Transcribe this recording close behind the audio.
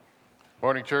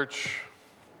Morning, church.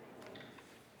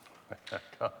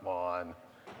 Come on.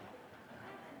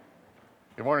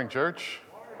 Good morning, church.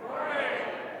 Good morning.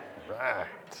 Right.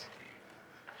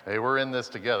 Hey, we're in this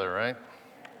together, right?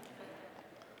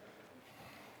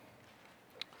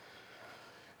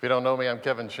 If you don't know me, I'm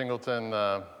Kevin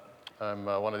Shingleton. I'm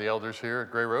one of the elders here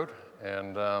at Gray Road.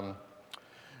 And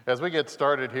as we get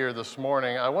started here this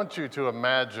morning, I want you to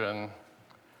imagine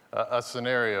a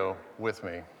scenario with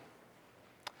me.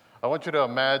 I want you to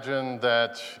imagine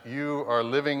that you are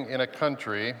living in a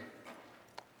country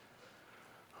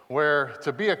where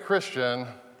to be a Christian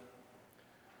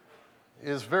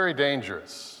is very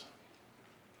dangerous.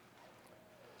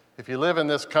 If you live in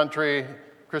this country,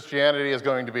 Christianity is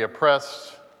going to be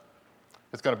oppressed,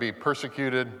 it's going to be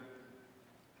persecuted,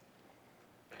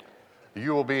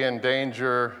 you will be in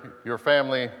danger, your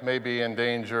family may be in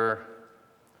danger.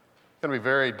 It's going to be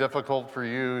very difficult for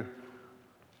you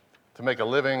to make a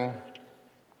living.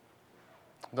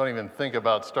 Don't even think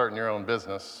about starting your own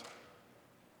business.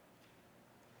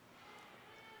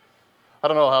 I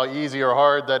don't know how easy or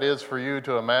hard that is for you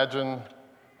to imagine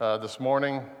this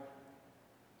morning.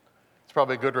 It's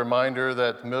probably a good reminder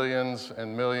that millions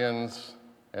and millions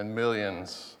and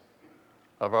millions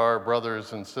of our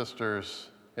brothers and sisters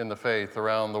in the faith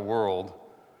around the world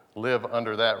live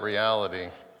under that reality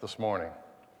this morning.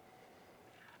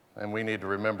 And we need to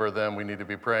remember them, we need to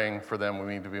be praying for them,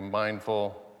 we need to be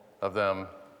mindful of them.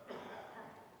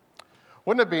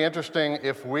 Wouldn't it be interesting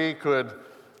if we could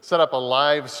set up a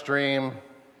live stream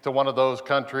to one of those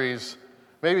countries,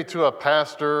 maybe to a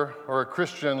pastor or a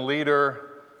Christian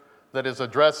leader that is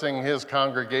addressing his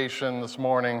congregation this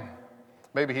morning?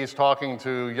 Maybe he's talking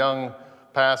to young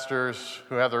pastors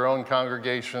who have their own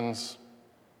congregations.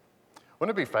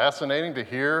 Wouldn't it be fascinating to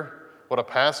hear what a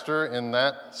pastor in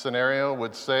that scenario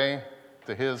would say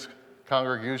to his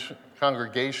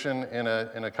congregation in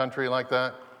a country like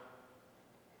that?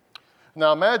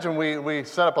 Now imagine we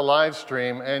set up a live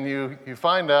stream and you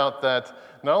find out that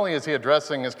not only is he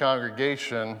addressing his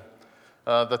congregation,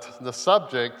 the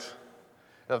subject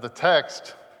of the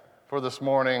text for this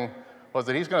morning was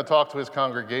that he's going to talk to his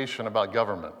congregation about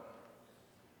government.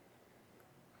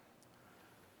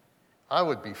 I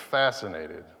would be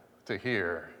fascinated to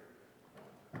hear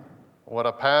what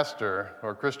a pastor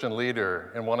or Christian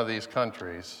leader in one of these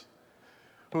countries,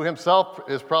 who himself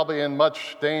is probably in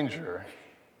much danger,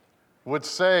 would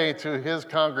say to his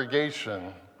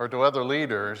congregation or to other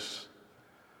leaders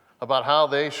about how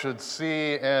they should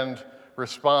see and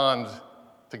respond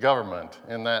to government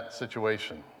in that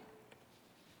situation.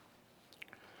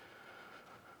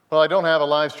 Well, I don't have a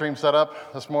live stream set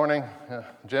up this morning.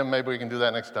 Jim, maybe we can do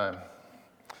that next time.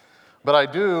 But I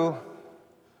do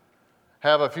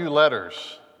have a few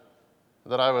letters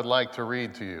that I would like to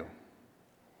read to you.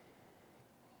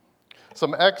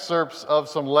 Some excerpts of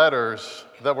some letters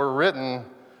that were written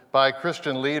by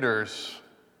Christian leaders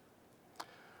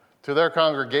to their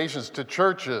congregations, to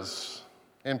churches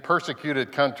in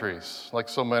persecuted countries, like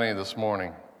so many this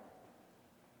morning.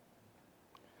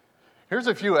 Here's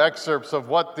a few excerpts of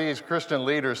what these Christian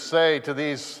leaders say to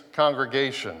these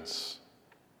congregations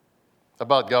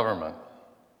about government.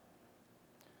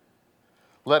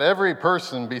 Let every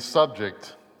person be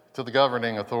subject to the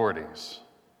governing authorities.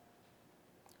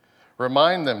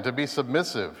 Remind them to be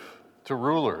submissive to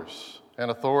rulers and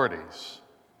authorities,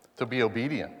 to be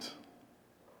obedient.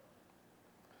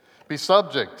 Be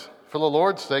subject, for the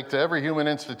Lord's sake, to every human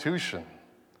institution,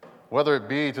 whether it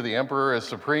be to the emperor as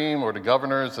supreme or to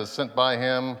governors as sent by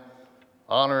him.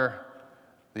 Honor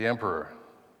the emperor.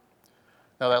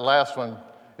 Now that last one,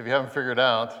 if you haven't figured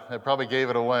out, I probably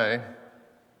gave it away.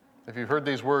 If you've heard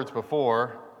these words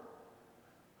before,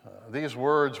 these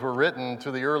words were written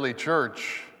to the early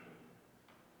church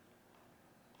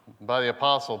by the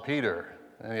Apostle Peter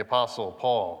and the Apostle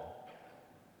Paul.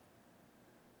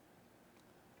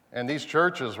 And these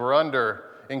churches were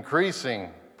under increasing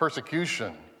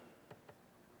persecution.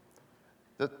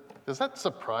 Does that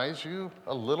surprise you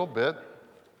a little bit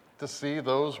to see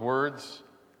those words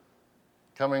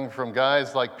coming from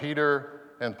guys like Peter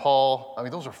and Paul? I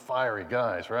mean, those are fiery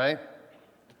guys, right?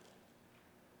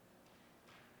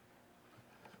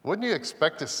 Wouldn't you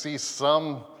expect to see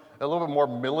a little bit more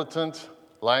militant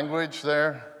language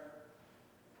there?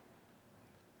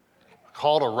 A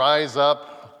call to rise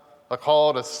up, a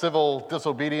call to civil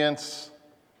disobedience.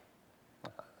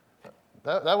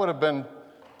 That would have been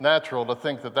natural to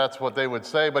think that that's what they would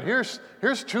say. But here's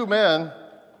two men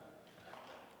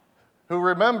who,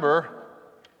 remember,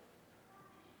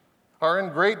 are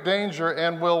in great danger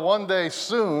and will one day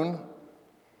soon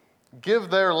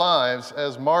give their lives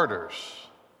as martyrs,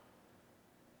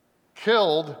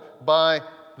 killed by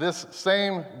this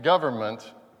same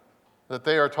government that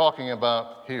they are talking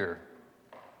about here.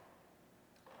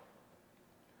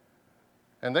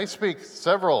 And they speak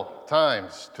several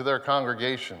times to their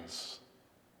congregations.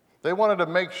 They wanted to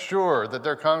make sure that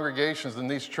their congregations in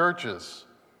these churches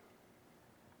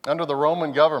under the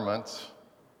Roman government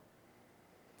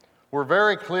were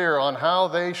very clear on how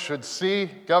they should see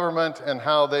government and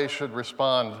how they should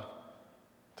respond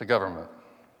to government.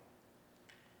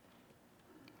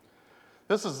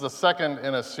 This is the second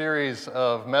in a series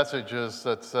of messages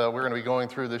that we're going to be going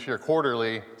through this year,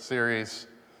 quarterly series,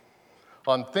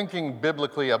 on thinking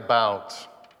biblically about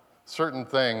certain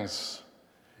things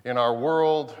in our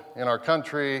world, in our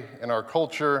country, in our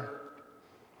culture.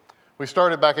 We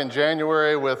started back in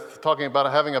January with talking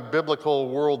about having a biblical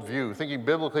worldview, thinking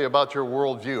biblically about your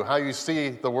worldview, how you see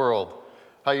the world,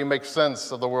 how you make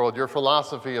sense of the world, your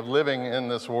philosophy of living in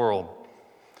this world.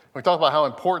 We talked about how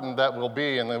important that will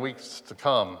be in the weeks to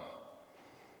come,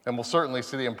 and we'll certainly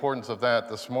see the importance of that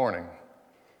this morning.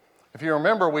 If you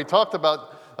remember, we talked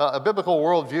about a biblical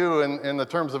worldview in the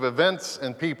terms of events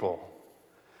and people.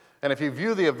 And if you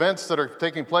view the events that are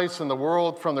taking place in the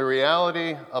world from the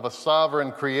reality of a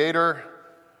sovereign creator,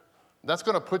 that's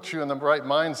going to put you in the right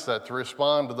mindset to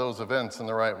respond to those events in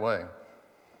the right way.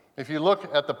 If you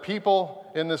look at the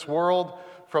people in this world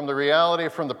from the reality,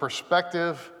 from the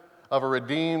perspective of a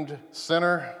redeemed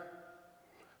sinner,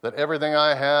 that everything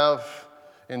I have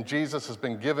in Jesus has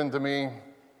been given to me,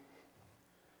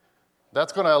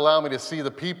 that's going to allow me to see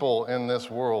the people in this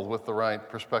world with the right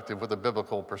perspective, with a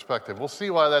biblical perspective. We'll see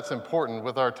why that's important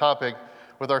with our topic,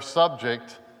 with our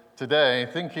subject today,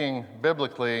 thinking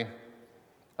biblically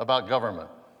about government.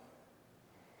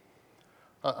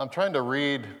 I'm trying to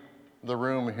read the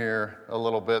room here a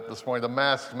little bit this morning. The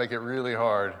masks make it really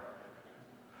hard.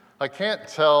 I can't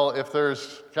tell if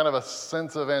there's kind of a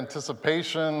sense of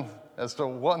anticipation as to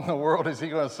what in the world is he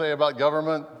going to say about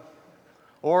government,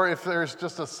 or if there's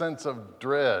just a sense of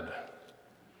dread.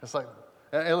 It's like,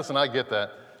 and listen, I get that.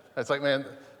 It's like, man,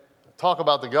 talk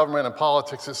about the government and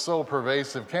politics is so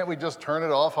pervasive. Can't we just turn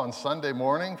it off on Sunday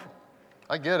morning?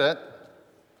 I get it.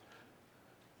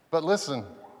 But listen,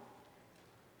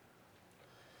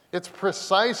 it's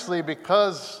precisely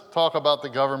because talk about the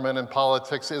government and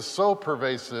politics is so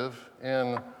pervasive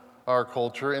in our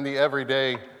culture, in the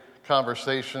everyday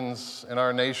conversations in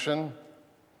our nation,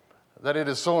 that it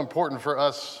is so important for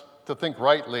us to think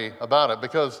rightly about it,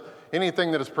 because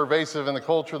anything that is pervasive in the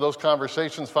culture, those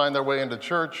conversations find their way into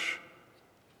church,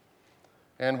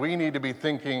 and we need to be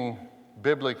thinking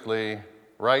biblically,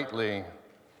 rightly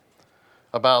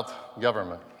about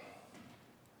government.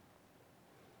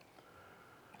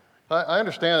 I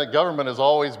understand that government has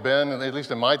always been, at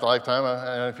least in my lifetime,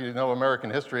 and if you know American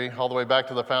history, all the way back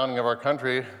to the founding of our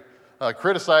country,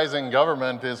 criticizing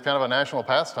government is kind of a national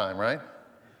pastime, right?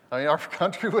 I mean, our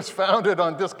country was founded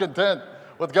on discontent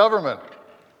with government.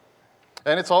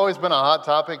 And it's always been a hot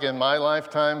topic in my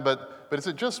lifetime, but is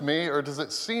it just me, or does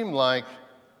it seem like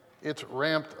it's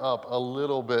ramped up a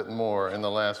little bit more in the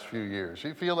last few years?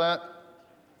 You feel that?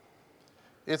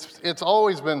 It's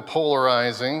always been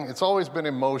polarizing, it's always been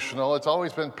emotional, it's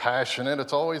always been passionate,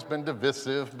 it's always been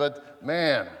divisive, but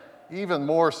man, even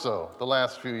more so the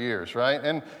last few years, right?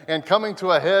 And coming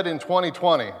to a head in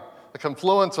 2020, the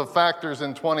confluence of factors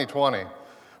in 2020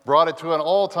 brought it to an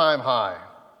all-time high,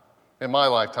 in my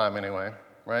lifetime anyway,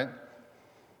 right?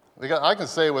 I can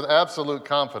say with absolute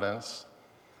confidence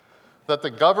that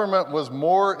the government was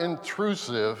more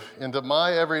intrusive into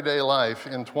my everyday life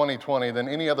in 2020 than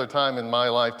any other time in my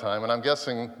lifetime, and I'm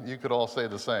guessing you could all say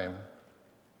the same,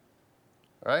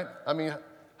 right? I mean,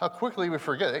 how quickly we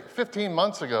forget. 15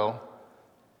 months ago,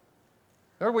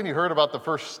 remember when you heard about the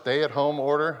first stay-at-home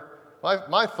order?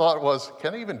 My thought was,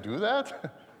 can I even do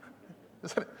that?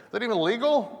 Is that even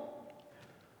legal?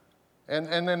 And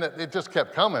then it just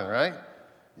kept coming, right?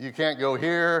 You can't go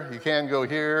here, you can't go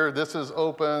here, this is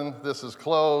open, this is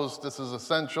closed, this is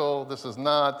essential, this is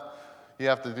not. You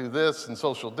have to do this and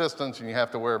social distance, and you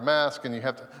have to wear a mask, and you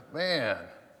have to, man,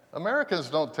 Americans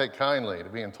don't take kindly to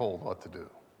being told what to do.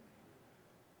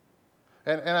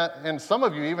 And some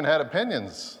of you even had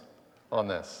opinions on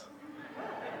this.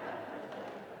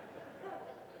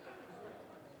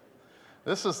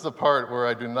 This is the part where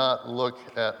I do not look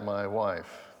at my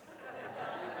wife.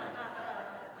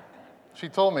 She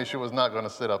told me she was not going to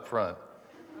sit up front.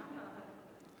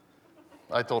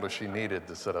 I told her she needed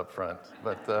to sit up front,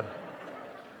 but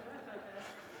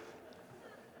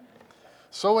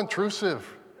so intrusive,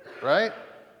 right?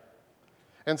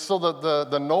 And so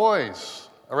the noise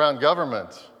around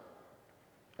government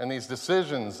and these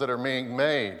decisions that are being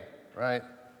made, right,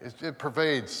 it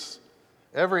pervades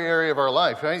Every area of our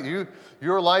life, right?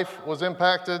 Your life was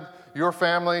impacted, your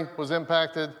family was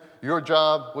impacted, your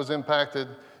job was impacted,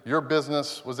 your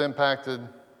business was impacted,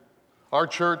 our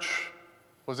church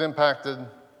was impacted.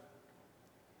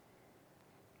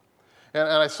 And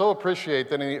I so appreciate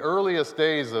that in the earliest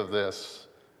days of this,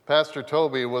 Pastor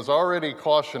Toby was already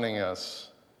cautioning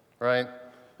us, right?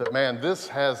 That, man, this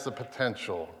has the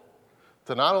potential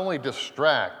to not only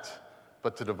distract,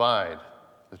 but to divide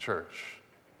the church.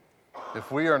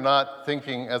 If we are not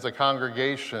thinking as a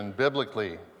congregation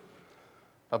biblically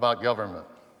about government.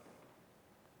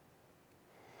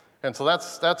 And so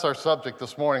that's our subject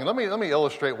this morning. Let me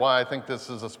illustrate why I think this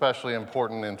is especially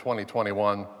important in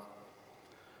 2021.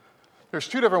 There's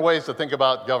two different ways to think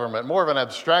about government. More of an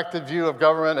abstracted view of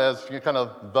government as kind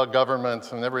of the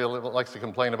government, and everybody likes to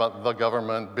complain about the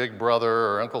government, Big Brother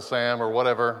or Uncle Sam or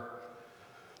whatever.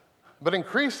 But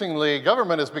increasingly,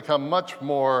 government has become much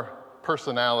more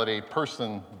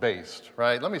person-based,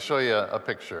 right? Let me show you a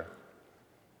picture.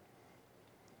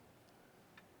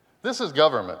 This is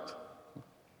government,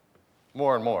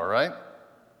 more and more, right?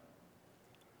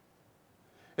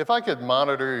 If I could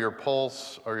monitor your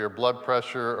pulse or your blood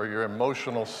pressure or your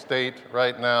emotional state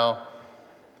right now,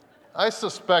 I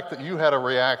suspect that you had a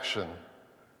reaction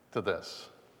to this,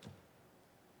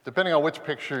 depending on which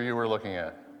picture you were looking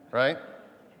at, right?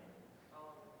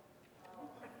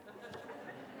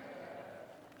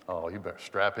 Oh, you better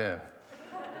strap in.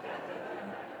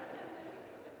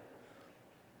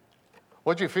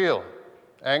 What'd you feel?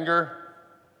 Anger?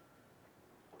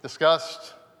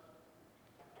 Disgust?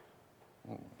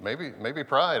 Maybe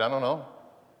pride, I don't know.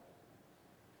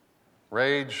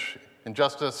 Rage,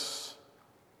 injustice.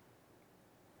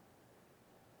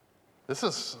 This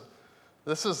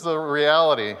is the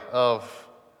reality of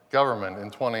government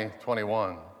in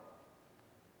 2021.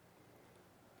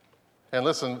 And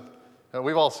listen,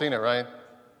 we've all seen it, right?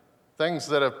 Things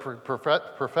that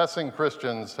professing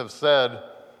Christians have said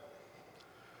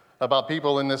about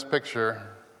people in this picture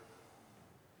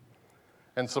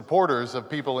and supporters of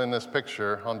people in this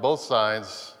picture on both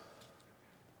sides,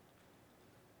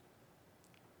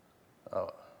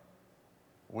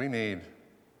 we need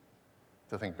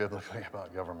to think biblically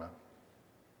about government,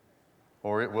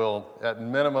 or it will, at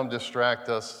minimum, distract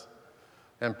us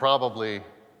and probably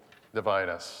divide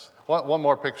us. One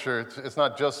more picture. It's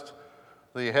not just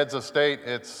the heads of state,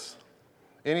 it's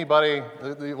anybody,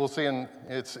 we'll see,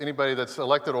 it's anybody that's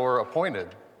elected or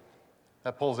appointed.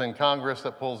 That pulls in Congress,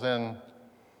 that pulls in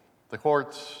the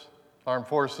courts, armed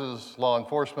forces, law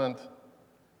enforcement,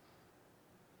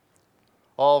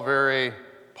 all very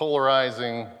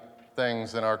polarizing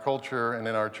things in our culture and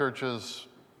in our churches.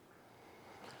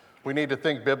 We need to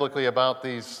think biblically about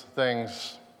these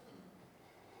things.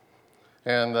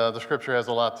 And the scripture has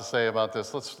a lot to say about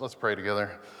this. Let's pray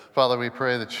together. Father, we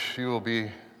pray that you will be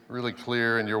really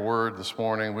clear in your word this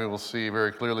morning. We will see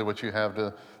very clearly what you have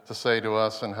to say to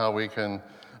us and how we can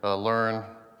learn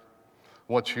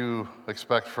what you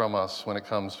expect from us when it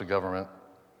comes to government.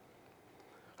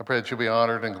 I pray that you'll be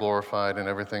honored and glorified in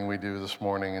everything we do this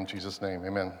morning. In Jesus' name,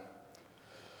 amen.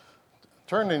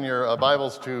 Turn in your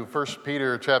Bibles to 1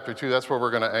 Peter chapter 2. That's where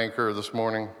we're going to anchor this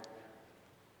morning.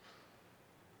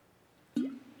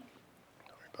 Sorry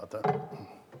about that.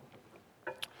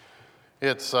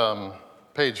 It's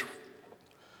page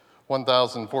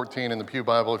 1014 in the Pew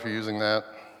Bible if you're using that.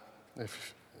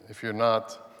 If you're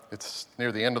not, it's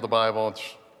near the end of the Bible.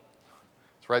 It's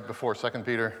right before 2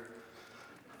 Peter.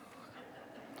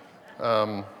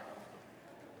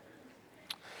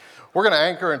 We're going to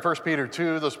anchor in 1 Peter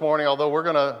 2 this morning, although we're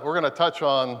going to touch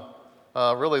on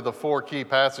really the four key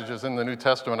passages in the New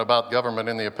Testament about government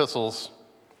in the epistles.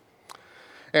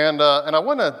 And I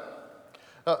want to,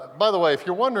 by the way, if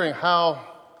you're wondering how,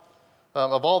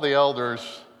 of all the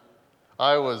elders,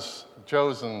 I was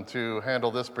chosen to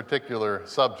handle this particular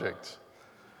subject,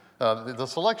 the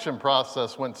selection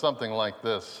process went something like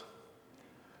this.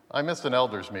 I missed an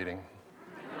elders meeting.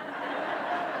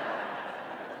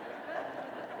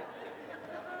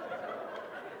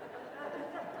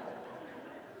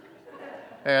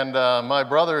 And my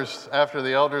brothers, after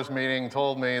the elders meeting,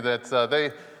 told me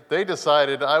that they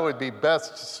decided I would be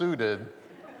best suited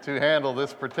to handle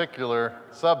this particular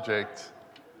subject.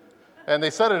 And they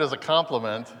said it as a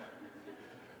compliment,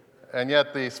 and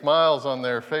yet the smiles on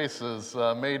their faces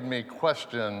made me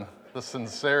question the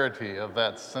sincerity of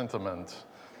that sentiment.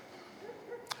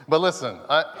 But listen,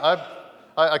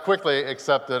 I quickly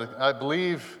accepted. I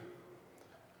believe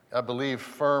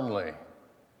firmly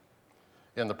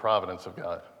in the providence of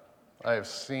God. I have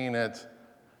seen it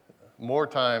more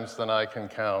times than I can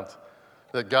count,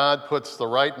 that God puts the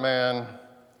right man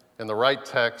in the right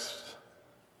text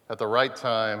at the right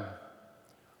time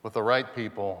with the right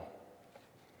people,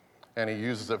 and he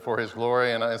uses it for his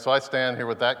glory. And so I stand here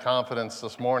with that confidence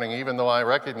this morning, even though I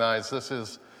recognize this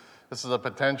is a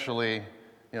potentially,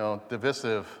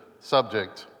 divisive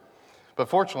subject. But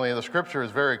fortunately, the scripture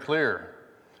is very clear.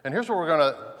 And here's what we're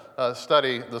going to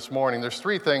study this morning. There's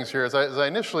three things here. As I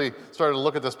initially started to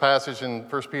look at this passage in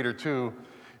 1 Peter 2,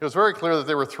 it was very clear that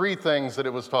there were three things that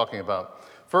it was talking about.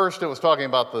 First, it was talking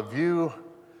about the view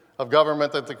of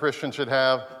government that the Christian should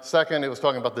have. Second, it was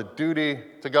talking about the duty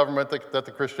to government that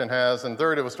the Christian has. And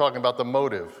third, it was talking about the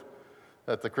motive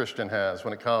that the Christian has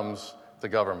when it comes to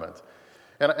government.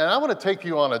 And I want to take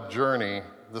you on a journey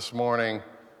this morning,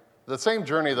 the same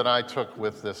journey that I took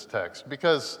with this text,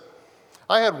 because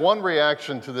I had one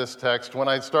reaction to this text when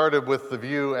I started with the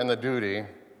view and the duty.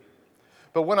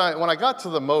 But when I got to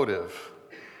the motive,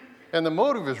 and the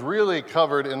motive is really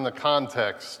covered in the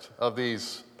context of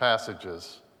these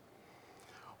passages,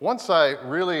 once I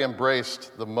really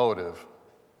embraced the motive,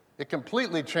 it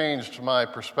completely changed my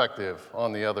perspective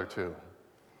on the other two.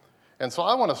 And so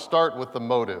I want to start with the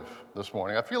motive this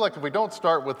morning. I feel like if we don't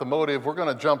start with the motive, we're going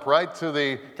to jump right to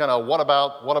the kind of what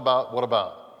about,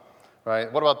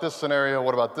 right? What about this scenario?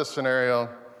 What about this scenario?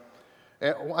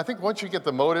 And I think once you get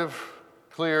the motive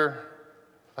clear,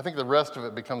 I think the rest of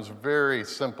it becomes very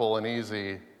simple and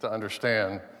easy to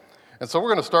understand. And so we're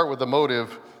going to start with the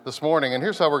motive this morning, and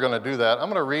here's how we're going to do that. I'm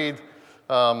going to read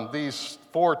these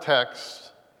four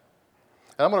texts,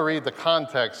 and I'm going to read the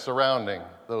context surrounding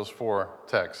those four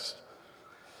texts,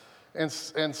 and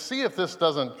see if this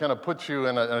doesn't kind of put you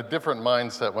in a different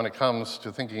mindset when it comes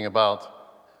to thinking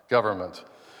about government.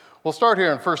 We'll start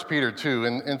here in 1 Peter 2.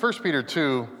 In 1 Peter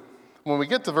 2, when we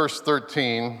get to verse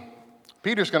 13,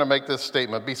 Peter's going to make this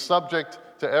statement: be subject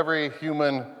to every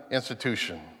human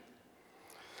institution.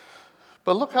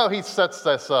 But look how he sets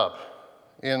this up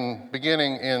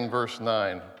beginning in verse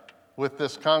 9 with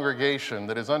this congregation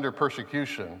that is under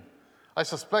persecution. I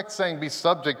suspect saying be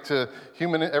subject to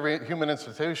every human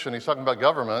institution, he's talking about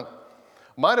government,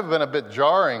 might have been a bit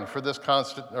jarring for this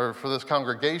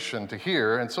congregation to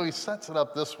hear, and so he sets it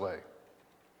up this way.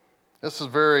 This is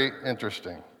very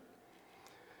interesting.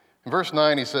 In verse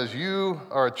 9 he says, "You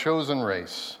are a chosen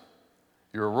race,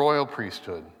 you're a royal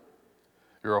priesthood,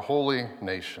 you're a holy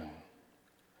nation.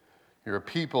 You're a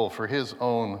people for his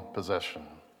own possession,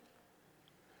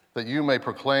 that you may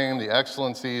proclaim the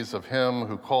excellencies of him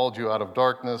who called you out of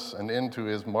darkness and into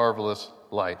his marvelous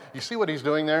light." You see what he's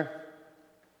doing there?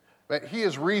 He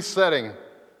is resetting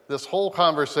this whole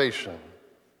conversation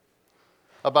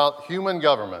about human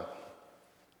government,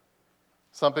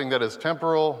 something that is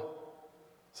temporal,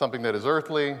 something that is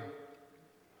earthly,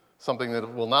 something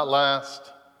that will not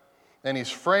last, and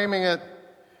he's framing it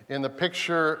in the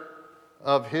picture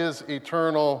of his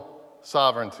eternal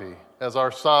sovereignty as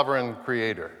our sovereign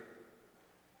creator.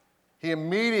 He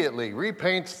immediately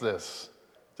repaints this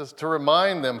just to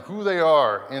remind them who they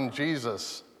are in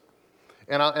Jesus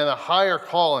and a higher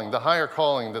calling, the higher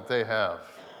calling that they have.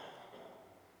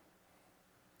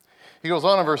 He goes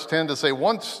on in verse 10 to say,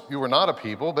 "Once you were not a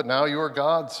people, but now you are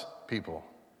God's people.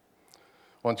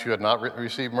 Once you had not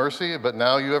received mercy, but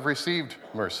now you have received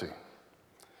mercy.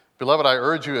 Beloved, I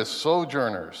urge you as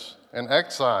sojourners and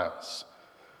exiles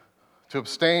to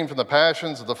abstain from the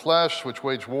passions of the flesh which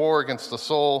wage war against the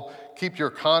soul. Keep your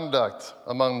conduct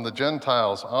among the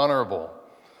Gentiles honorable,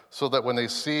 so that when they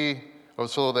speak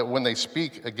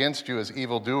against you as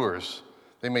evildoers,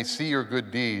 they may see your good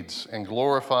deeds and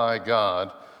glorify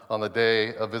God on the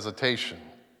day of visitation.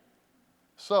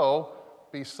 So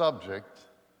be subject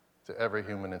to every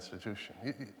human institution."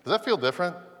 Does that feel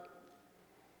different?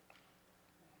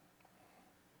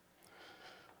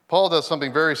 Paul does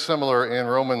something very similar in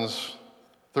Romans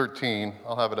 13.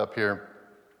 I'll have it up here.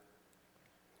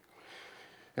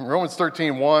 In Romans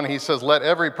 13:1, he says, "Let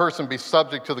every person be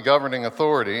subject to the governing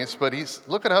authorities." But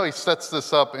look at how he sets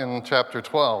this up in chapter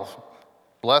 12.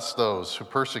 "Bless those who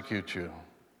persecute you.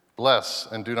 Bless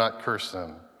and do not curse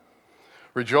them.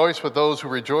 Rejoice with those who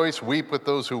rejoice. Weep with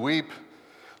those who weep.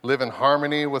 Live in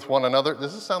harmony with one another."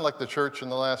 Does this sound like the church in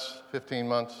the last 15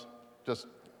 months?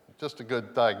 Just a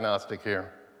good diagnostic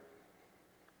here.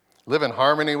 "Live in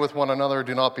harmony with one another.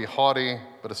 Do not be haughty,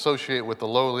 but associate with the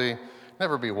lowly.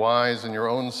 Never be wise in your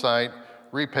own sight.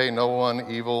 Repay no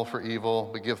one evil for evil,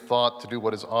 but give thought to do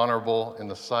what is honorable in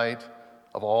the sight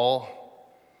of all.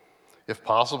 If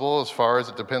possible, as far as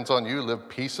it depends on you, live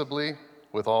peaceably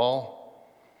with all.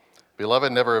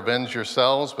 Beloved, never avenge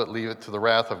yourselves, but leave it to the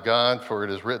wrath of God, for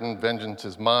it is written, 'Vengeance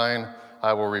is mine,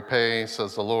 I will repay,'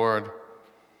 says the Lord.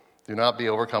 Do not be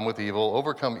overcome with evil.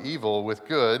 Overcome evil with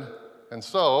good. And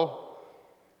so,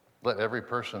 let every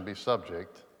person be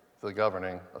subject the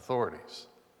governing authorities.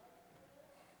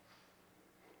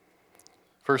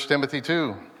 1 Timothy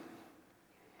 2.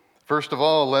 First of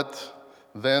all,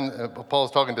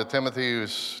 Paul's talking to Timothy,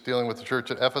 who's dealing with the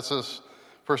church at Ephesus.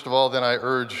 First of all, then I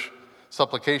urge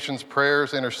supplications,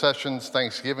 prayers, intercessions,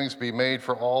 thanksgivings be made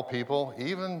for all people,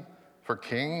 even for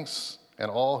kings and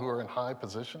all who are in high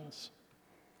positions,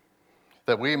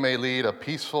 that we may lead a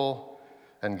peaceful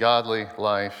and godly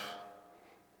life,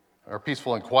 or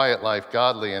peaceful and quiet life,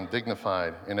 godly and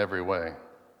dignified in every way.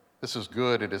 This is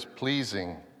good, it is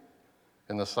pleasing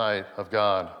in the sight of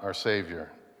God, our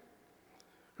Savior,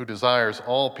 who desires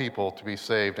all people to be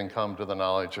saved and come to the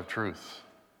knowledge of truth.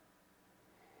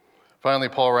 Finally,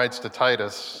 Paul writes to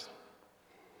Titus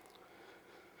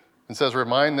and says,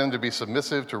 remind them to be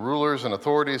submissive to rulers and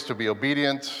authorities, to be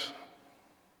obedient,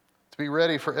 to be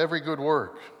ready for every good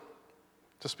work,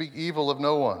 to speak evil of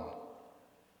no one.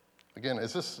 Again,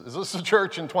 is this the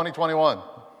church in 2021?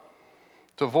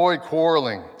 To avoid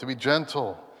quarreling, to be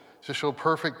gentle, to show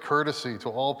perfect courtesy to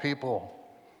all people.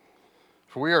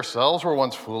 For we ourselves were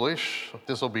once foolish,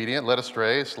 disobedient, led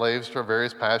astray, slaves to our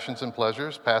various passions and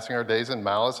pleasures, passing our days in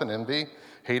malice and envy,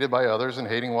 hated by others and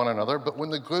hating one another. But when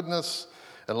the goodness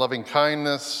and loving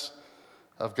kindness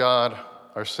of God,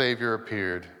 our Savior,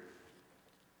 appeared,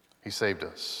 he saved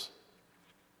us.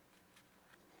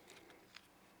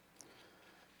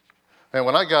 And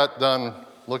when I got done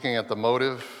looking at the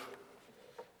motive,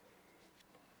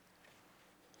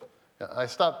 I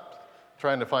stopped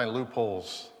trying to find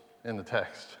loopholes in the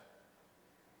text.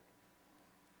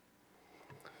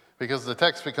 Because the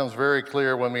text becomes very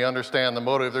clear when we understand the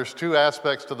motive. There's two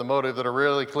aspects to the motive that are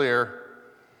really clear.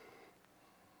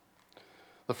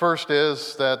 The first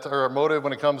is that our motive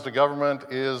when it comes to government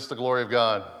is the glory of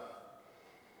God.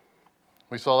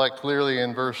 We saw that clearly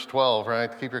in verse 12,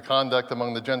 right? Keep your conduct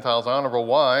among the Gentiles honorable.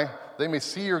 Why? They may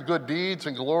see your good deeds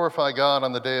and glorify God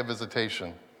on the day of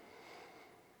visitation.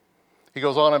 He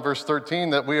goes on in verse 13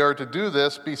 that we are to do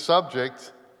this, be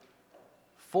subject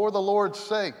for the Lord's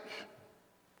sake.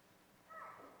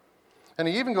 And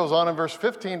he even goes on in verse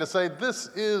 15 to say, this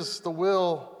is the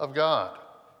will of God.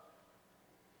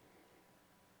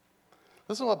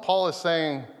 Listen to what Paul is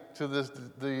saying to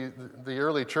the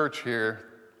early church here,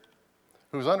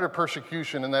 who's under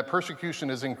persecution, and that persecution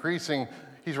is increasing.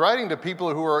 He's writing to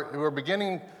people who are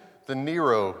beginning the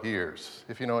Nero years,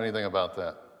 if you know anything about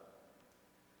that.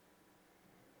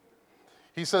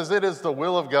 He says, it is the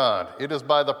will of God. It is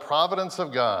by the providence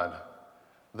of God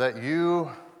that you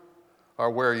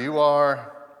are where you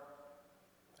are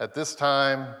at this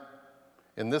time,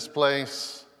 in this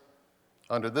place,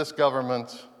 under this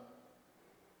government.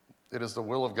 It is the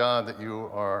will of God that you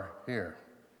are here.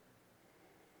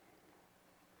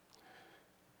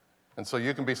 And so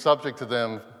you can be subject to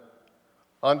them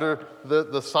under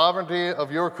the sovereignty of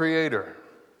your Creator.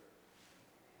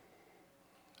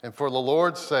 And for the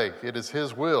Lord's sake, it is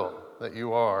His will that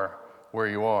you are where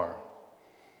you are.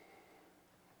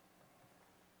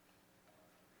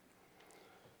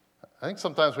 I think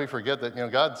sometimes we forget that,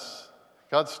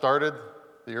 God started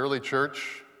the early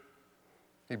church.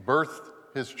 He birthed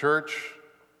His church.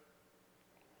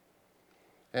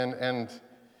 And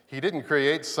He didn't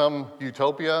create some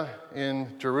utopia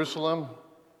in Jerusalem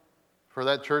for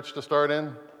that church to start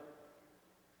in.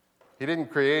 He didn't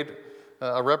create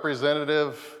a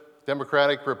representative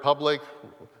democratic republic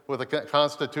with a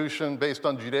constitution based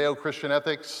on Judeo-Christian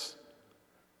ethics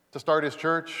to start His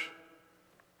church.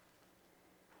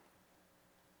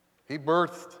 He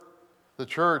birthed the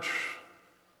church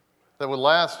that would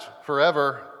last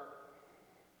forever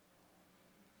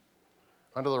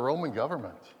under the Roman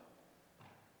government.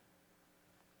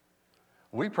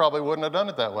 We probably wouldn't have done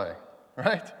it that way,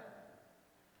 right?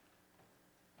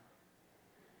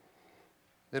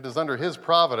 It is under His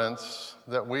providence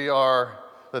that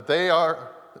they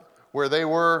are where they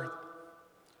were,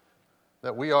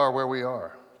 that we are where we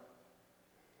are.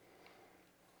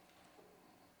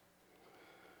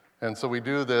 And so we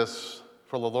do this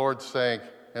for the Lord's sake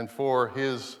and for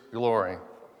His glory.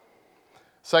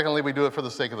 Secondly, we do it for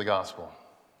the sake of the gospel.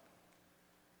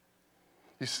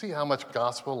 You see how much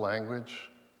gospel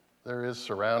language there is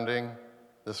surrounding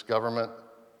this government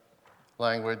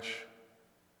language?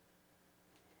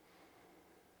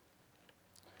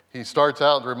 He starts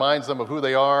out and reminds them of who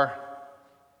they are.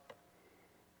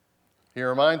 He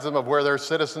reminds them of where their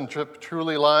citizenship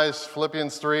truly lies.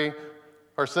 Philippians 3,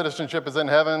 our citizenship is in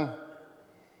heaven.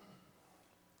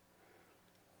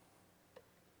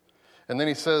 And then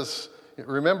he says,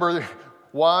 remember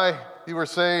why you were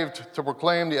saved, to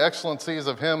proclaim the excellencies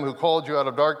of Him who called you out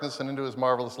of darkness and into His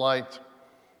marvelous light.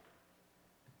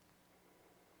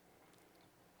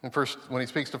 When he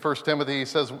speaks to 1 Timothy, he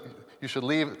says, you should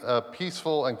lead a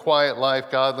peaceful and quiet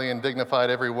life, godly and dignified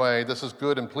every way. This is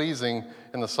good and pleasing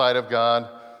in the sight of God,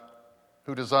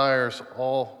 who desires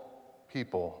all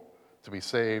people to be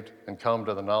saved and come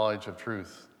to the knowledge of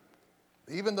truth.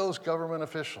 Even those government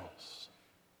officials.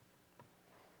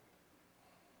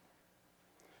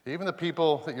 Even the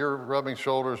people that you're rubbing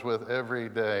shoulders with every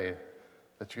day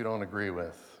that you don't agree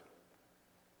with.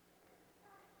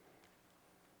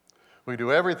 We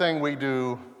do everything we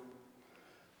do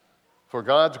for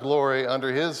God's glory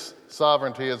under His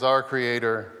sovereignty as our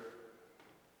Creator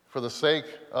for the sake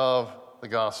of the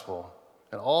gospel.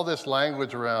 And all this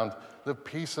language around live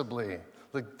peaceably,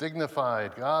 live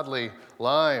dignified, godly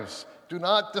lives. Do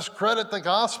not discredit the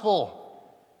gospel.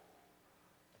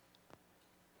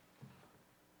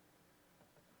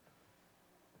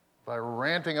 By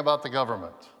ranting about the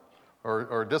government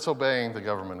or disobeying the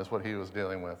government is what he was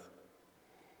dealing with.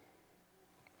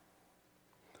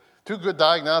 Two good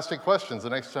diagnostic questions the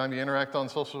next time you interact on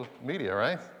social media,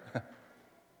 right?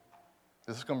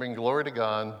 Is this going to bring glory to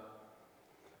God?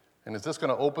 And is this going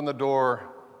to open the door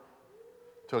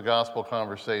to a gospel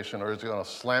conversation, or is it going to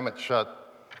slam it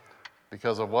shut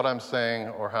because of what I'm saying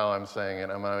or how I'm saying it?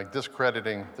 Am I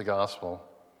discrediting the gospel?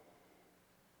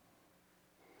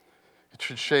 It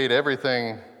should shade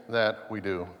everything that we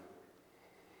do.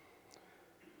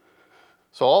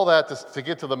 So all that to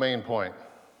get to the main point.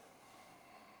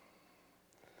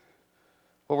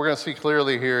 What we're going to see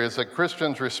clearly here is that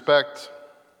Christians respect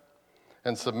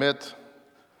and submit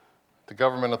to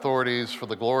government authorities for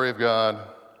the glory of God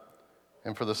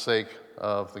and for the sake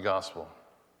of the gospel.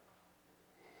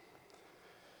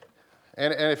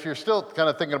 And if you're still kind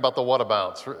of thinking about the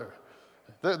whatabouts,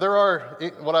 there are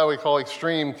what I would call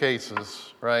extreme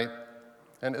cases, right?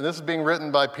 And this is being written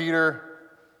by Peter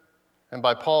and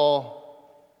by Paul,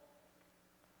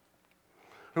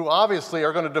 who obviously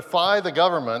are going to defy the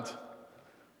government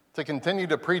to continue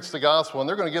to preach the gospel, and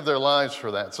they're going to give their lives for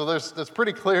that. So it's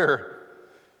pretty clear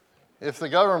if the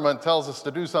government tells us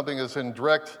to do something that's in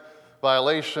direct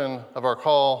violation of our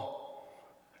call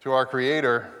to our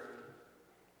Creator,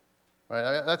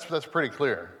 right? That's pretty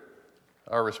clear,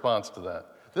 our response to that.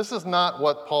 This is not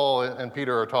what Paul and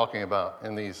Peter are talking about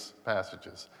in these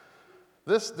passages.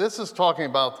 This is talking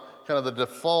about kind of the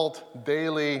default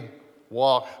daily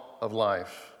walk of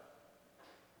life.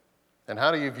 And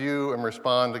how do you view and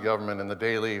respond to government in the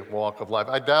daily walk of life?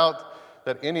 I doubt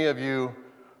that any of you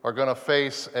are going to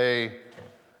face a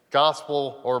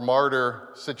gospel or martyr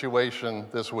situation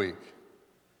this week,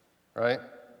 right?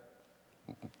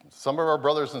 Some of our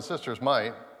brothers and sisters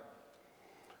might,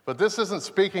 but this isn't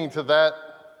speaking to that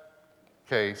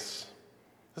case.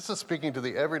 This is speaking to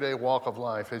the everyday walk of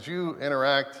life. As you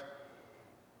interact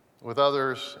with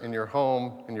others in your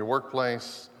home, in your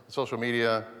workplace, social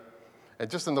media, and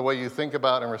just in the way you think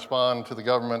about and respond to the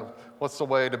government, what's the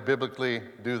way to biblically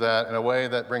do that in a way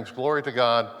that brings glory to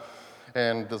God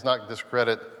and does not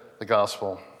discredit the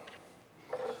gospel?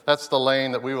 That's the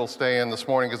lane that we will stay in this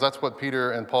morning, because that's what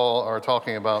Peter and Paul are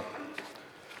talking about.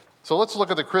 So let's look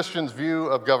at the Christian's view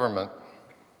of government.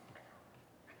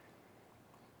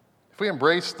 If we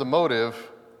embrace the motive,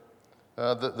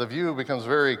 the view becomes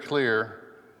very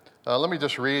clear. Let me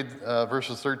just read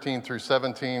verses 13 through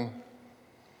 17.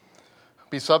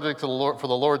 Be subject to the Lord, for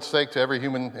the Lord's sake, to every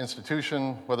human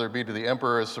institution, whether it be to the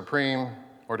emperor as supreme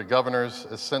or to governors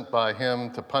as sent by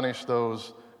him to punish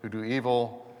those who do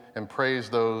evil and praise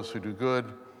those who do good.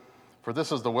 For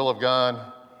this is the will of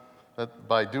God, that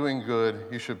by doing good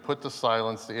you should put to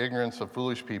silence the ignorance of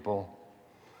foolish people.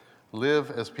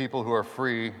 Live as people who are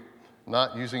free,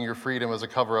 not using your freedom as a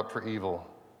cover-up for evil,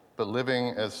 but living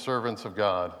as servants of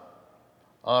God.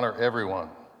 Honor everyone.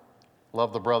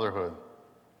 Love the brotherhood.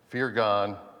 Fear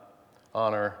God,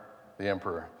 honor the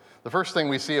emperor. The first thing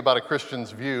we see about a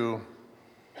Christian's view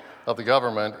of the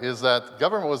government is that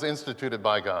government was instituted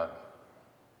by God.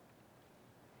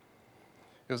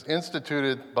 It was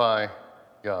instituted by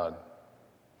God.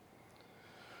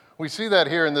 We see that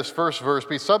here in this first verse.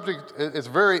 Be subject, it's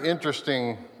very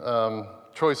interesting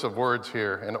choice of words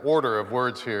here, an order of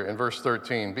words here in verse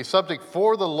 13. Be subject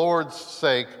for the Lord's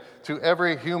sake to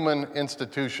every human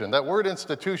institution. That word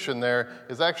institution there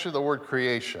is actually the word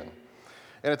creation.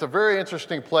 And it's a very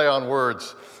interesting play on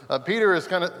words. Peter is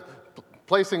kind of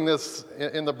placing this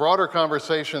in the broader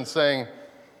conversation, saying,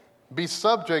 be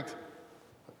subject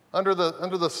under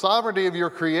the sovereignty of your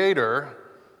Creator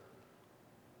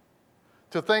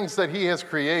to things that He has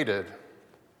created.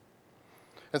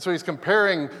 And so he's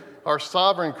comparing our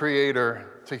sovereign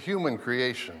Creator to human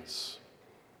creations.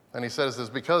 And he says this,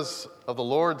 because of the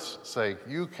Lord's sake,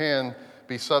 you can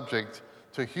be subject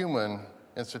to human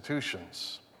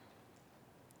institutions.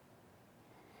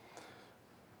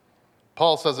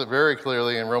 Paul says it very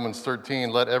clearly in Romans 13,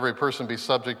 let every person be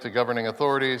subject to governing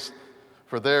authorities,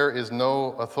 for there is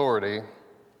no authority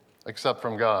except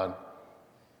from God,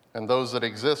 and those that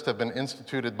exist have been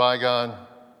instituted by God.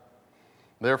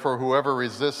 Therefore, whoever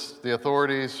resists the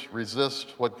authorities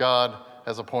resists what God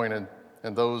has appointed,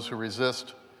 and those who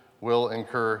resist will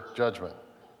incur judgment.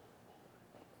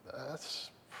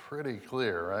 That's pretty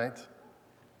clear, right?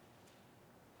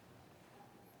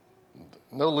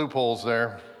 No loopholes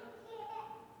there.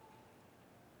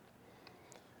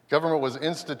 Government was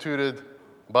instituted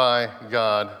by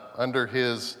God under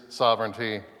his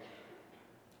sovereignty,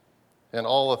 and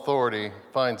all authority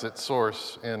finds its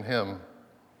source in him.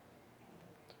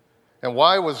 And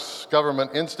why was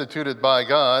government instituted by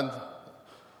God?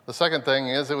 The second thing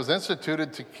is it was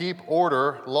instituted to keep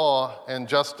order, law, and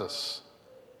justice.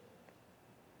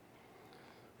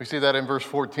 We see that in verse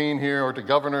 14 here, or to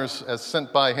governors as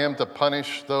sent by him to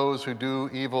punish those who do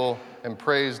evil and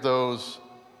praise those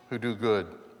who do good.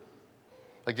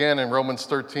 Again, in Romans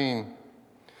 13,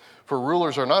 for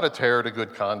rulers are not a terror to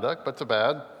good conduct, but to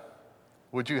bad.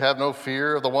 Would you have no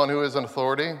fear of the one who is in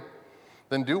authority?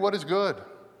 Then do what is good,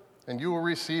 and you will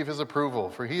receive his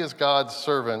approval, for he is God's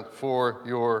servant for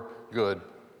your good.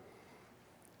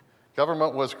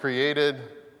 Government was created,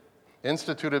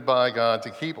 instituted by God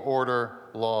to keep order,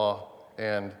 law,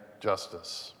 and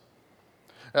justice.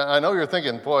 And I know you're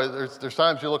thinking, boy, there's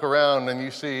times you look around and you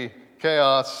see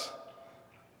chaos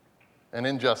and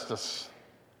injustice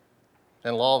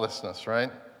and lawlessness,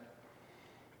 right?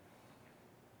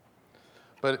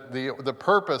 But the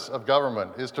purpose of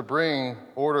government is to bring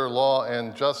order, law,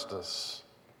 and justice.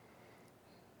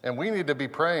 And we need to be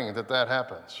praying that that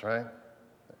happens, right?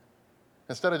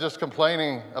 Instead of just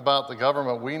complaining about the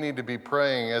government, we need to be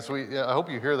praying I hope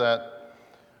you hear that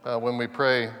when we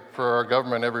pray for our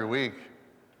government every week,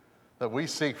 that we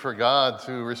seek for God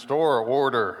to restore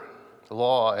order,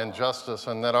 law, and justice,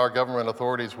 and that our government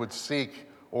authorities would seek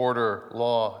order,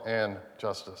 law, and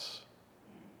justice.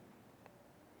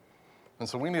 And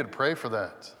so we need to pray for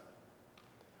that.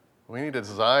 We need to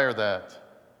desire that.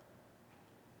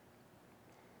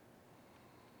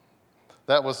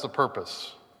 That was the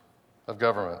purpose of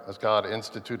government as God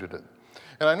instituted it.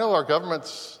 And I know our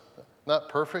government's not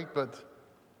perfect, but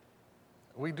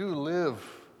we do live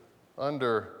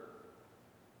under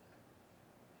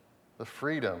the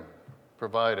freedom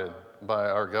provided by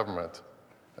our government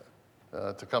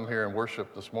to come here and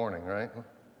worship this morning, right?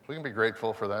 We can be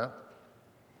grateful for that.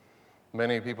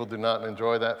 Many people do not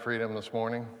enjoy that freedom this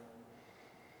morning.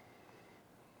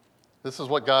 This is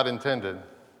what God intended,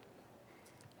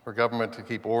 for government to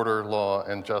keep order, law,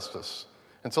 and justice.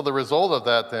 And so the result of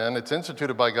that then, it's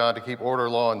instituted by God to keep order,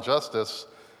 law, and justice.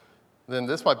 Then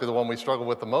this might be the one we struggle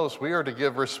with the most. We are to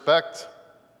give respect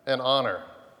and honor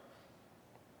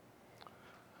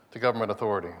to government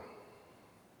authority.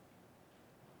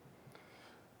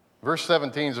 Verse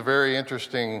 17 is a very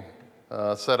interesting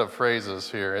set of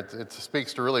phrases here. It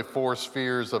speaks to really 4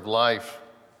 spheres of life.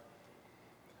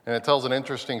 And it tells an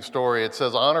interesting story. It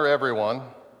says, honor everyone.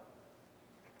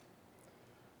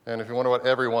 And if you wonder what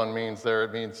everyone means there,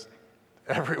 it means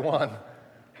everyone.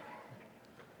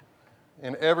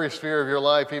 In every sphere of your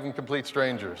life, even complete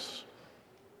strangers.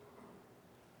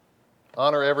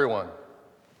 Honor everyone.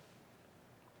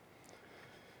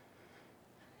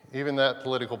 Even that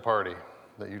political party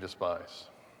that you despise.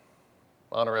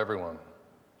 Honor everyone.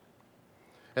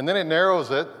 And then it narrows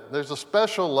it. There's a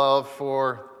special love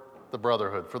for the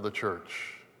brotherhood, for the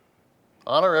church.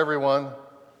 Honor everyone.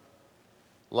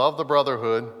 Love the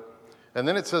brotherhood. And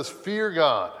then it says, fear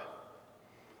God.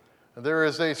 There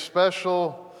is a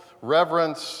special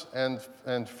reverence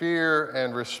and fear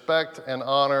and respect and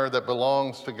honor that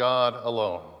belongs to God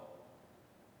alone.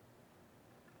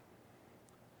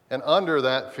 And under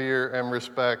that fear and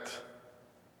respect,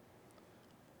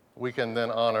 we can then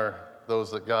honor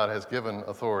those that God has given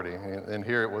authority. And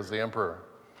here it was the emperor.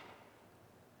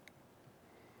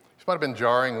 These might have been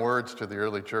jarring words to the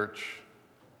early church.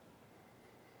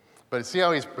 But see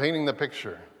how he's painting the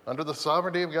picture. Under the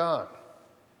sovereignty of God,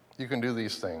 you can do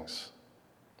these things.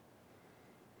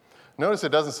 Notice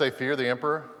it doesn't say fear the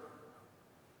emperor.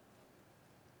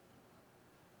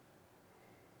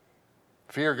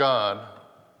 Fear God.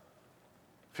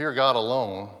 Fear God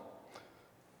alone.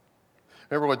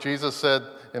 Remember what Jesus said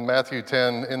in Matthew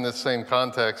 10 in this same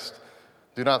context.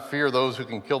 Do not fear those who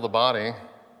can kill the body,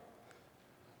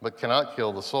 but cannot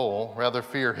kill the soul. Rather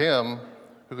fear him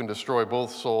who can destroy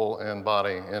both soul and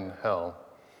body in hell.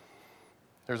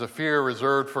 There's a fear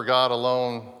reserved for God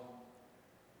alone.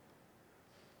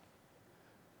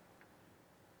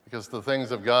 because the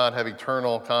things of God have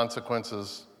eternal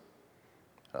consequences.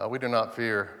 We do not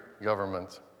fear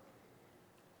government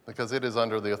because it is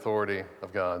under the authority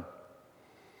of God,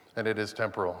 and it is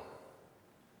temporal.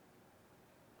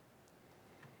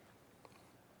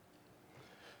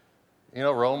 You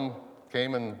know, Rome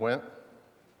came and went.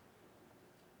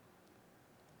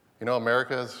 You know,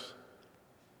 America is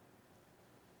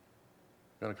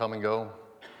going to come and go.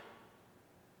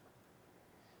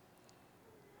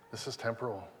 This is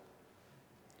temporal.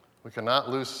 We cannot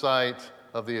lose sight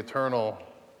of the eternal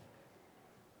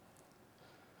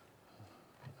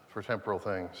for temporal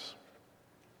things.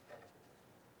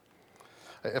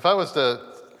 If I was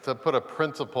to put a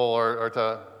principle or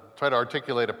to try to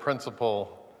articulate a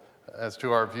principle as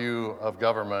to our view of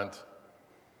government,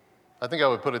 I think I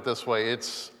would put it this way.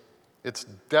 It's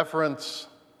deference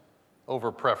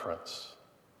over preference.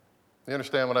 You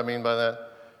understand what I mean by that?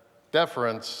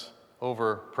 Deference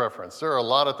over preference. There are a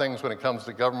lot of things when it comes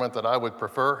to government that I would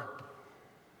prefer.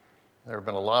 There have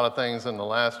been a lot of things in the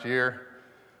last year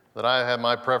that I have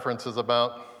my preferences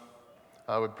about.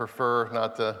 I would prefer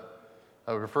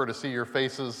to see your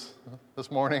faces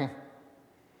this morning.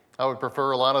 I would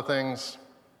prefer a lot of things.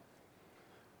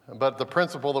 But the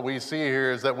principle that we see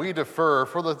here is that we defer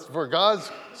for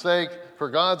God's sake, for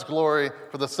God's glory,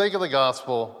 for the sake of the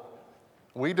gospel,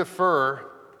 we defer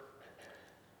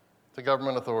to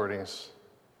government authorities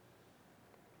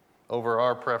over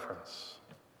our preference.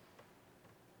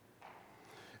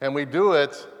 And we do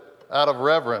it out of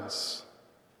reverence.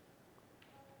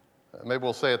 Maybe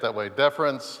we'll say it that way.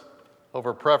 Deference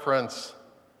over preference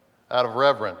out of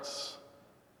reverence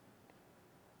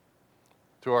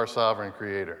to our sovereign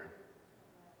Creator.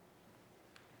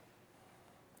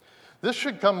 This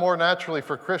should come more naturally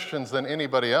for Christians than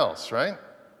anybody else, right?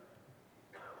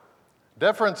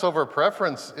 Deference over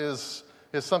preference is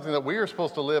something that we are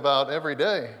supposed to live out every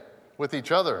day with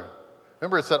each other.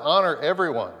 Remember, it said honor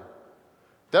everyone.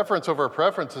 Deference over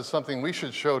preference is something we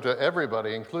should show to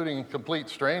everybody, including complete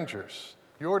strangers.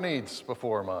 Your needs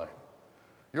before mine.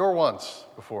 Your wants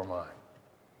before mine.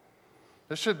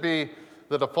 This should be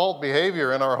the default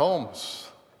behavior in our homes.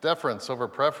 Deference over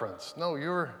preference. No,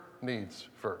 your needs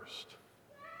first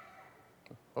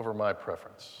over my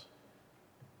preference.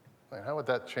 Man, how would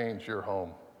that change your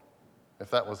home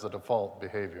if that was the default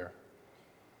behavior?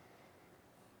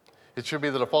 It should be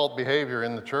the default behavior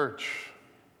in the church.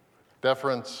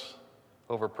 Deference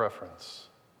over preference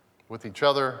with each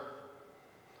other.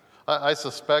 I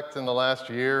suspect in the last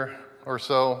year or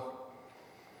so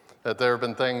that there have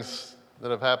been things that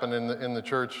have happened in the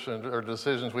church or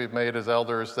decisions we've made as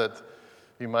elders that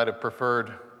you might have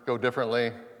preferred go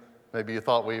differently. Maybe you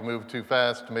thought we moved too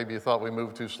fast. Maybe you thought we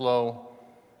moved too slow.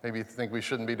 Maybe you think we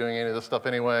shouldn't be doing any of this stuff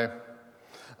anyway.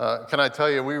 Can I tell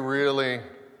you, we really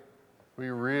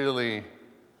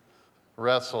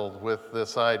wrestled with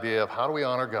this idea of how do we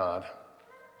honor God?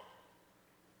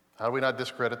 How do we not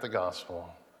discredit the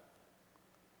gospel?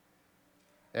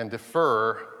 And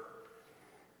defer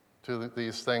to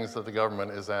these things that the government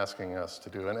is asking us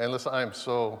to do. And listen, I am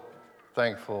so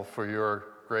thankful for your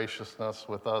graciousness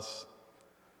with us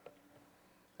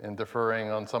in deferring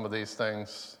on some of these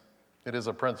things. It is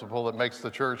a principle that makes the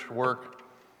church work.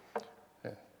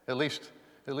 At least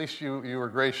you were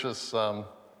gracious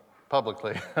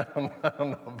publicly. I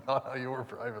don't know about how you were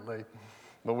privately,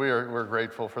 but we're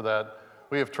grateful for that.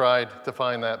 We have tried to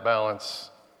find that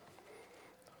balance.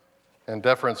 And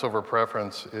deference over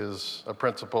preference is a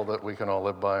principle that we can all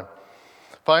live by.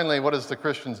 Finally, what is the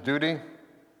Christian's duty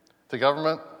to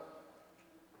government?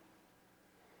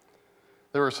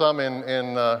 There were some in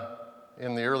the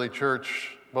early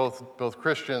church, both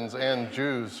Christians and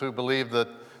Jews, who believed that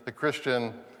the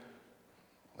Christian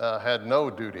had no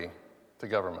duty to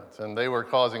government. And they were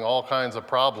causing all kinds of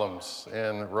problems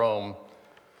in Rome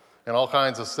and all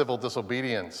kinds of civil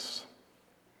disobedience.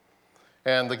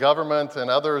 And the government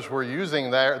and others were using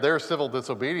their civil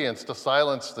disobedience to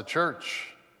silence the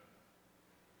church.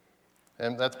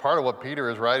 And that's part of what Peter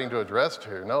is writing to address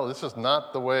here. No, this is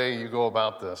not the way you go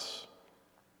about this.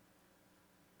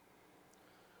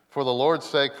 For the Lord's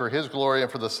sake, for His glory,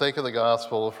 and for the sake of the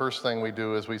gospel, the first thing we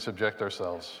do is we subject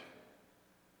ourselves.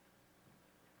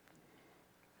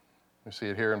 We see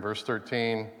it here in verse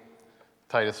 13.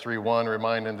 Titus 3:1,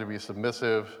 remind them to be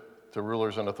submissive to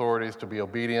rulers and authorities, to be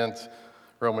obedient.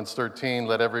 Romans 13,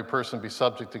 let every person be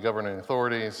subject to governing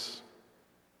authorities.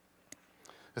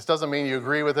 This doesn't mean you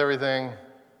agree with everything,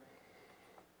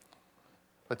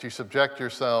 but you subject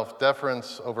yourself.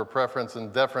 Deference over preference,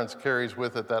 and deference carries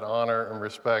with it that honor and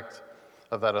respect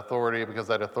of that authority, because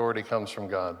that authority comes from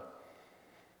God.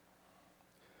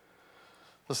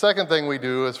 The second thing we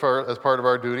do as part of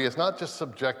our duty is not just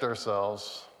subject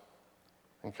ourselves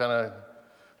and kind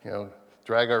of,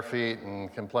 drag our feet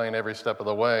and complain every step of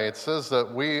the way. It says that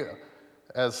we,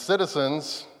 as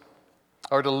citizens,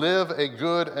 are to live a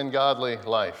good and godly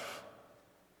life.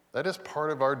 That is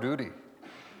part of our duty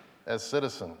as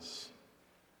citizens.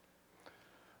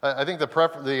 I think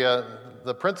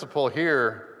the principle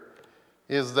here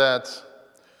is that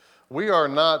we are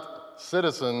not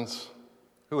citizens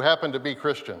who happen to be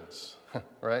Christians,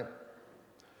 right?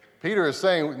 Peter is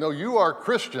saying, no, you are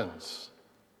Christians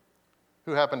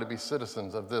who happen to be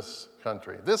citizens of this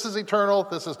country. This is eternal,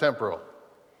 this is temporal.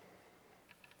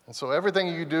 And so everything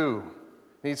you do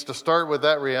needs to start with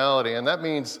that reality. And that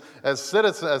means as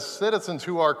citizens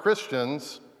who are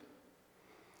Christians,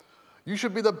 you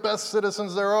should be the best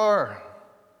citizens there are.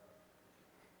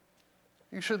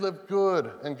 You should live good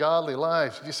and godly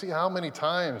lives. Do you see how many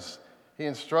times he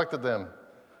instructed them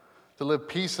to live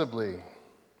peaceably,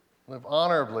 live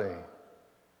honorably?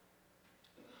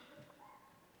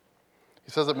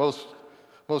 He says it most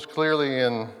clearly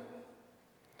in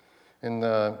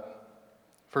 1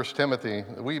 Timothy,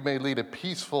 that we may lead a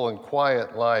peaceful and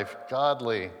quiet life,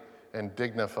 godly and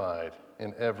dignified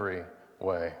in every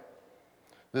way.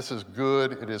 This is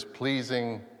good, it is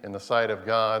pleasing in the sight of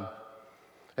God.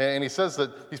 And he says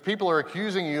that these people are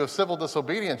accusing you of civil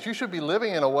disobedience. You should be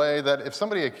living in a way that if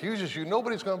somebody accuses you,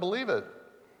 nobody's going to believe it.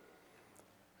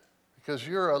 Because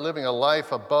you're living a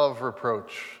life above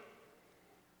reproach.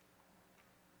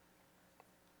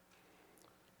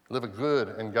 Live a good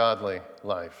and godly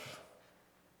life.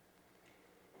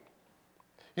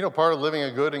 Part of living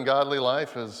a good and godly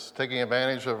life is taking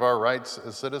advantage of our rights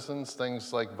as citizens,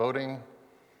 things like voting.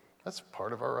 That's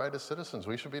part of our right as citizens.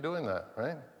 We should be doing that,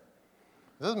 right?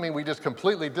 It doesn't mean we just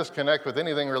completely disconnect with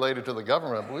anything related to the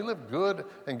government, but we live good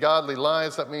and godly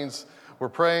lives. That means we're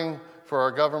praying for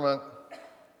our government,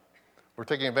 we're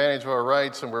taking advantage of our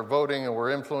rights, and we're voting, and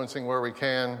we're influencing where we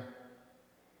can.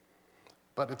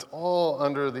 But it's all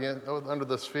under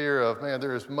the sphere of, man,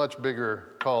 there is much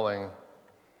bigger calling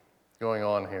going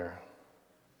on here.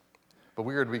 But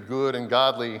we are to be good and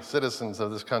godly citizens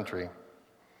of this country.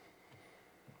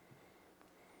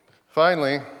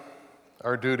 Finally,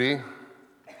 our duty,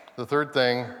 the third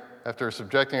thing, after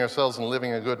subjecting ourselves and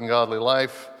living a good and godly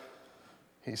life,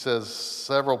 he says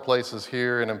several places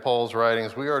here and in Paul's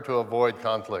writings, we are to avoid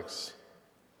conflicts.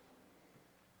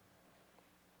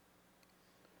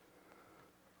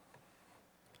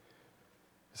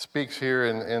 It speaks here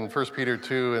in 1 Peter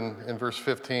 2 and in verse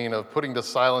 15 of putting to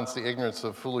silence the ignorance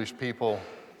of foolish people.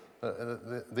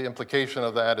 The implication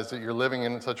of that is that you're living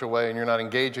in such a way and you're not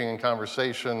engaging in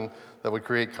conversation that would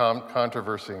create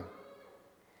controversy.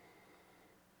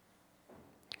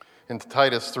 In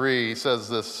Titus 3, he says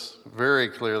this very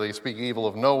clearly, speak evil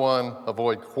of no one,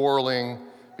 avoid quarreling,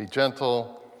 be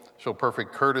gentle, show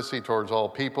perfect courtesy towards all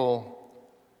people.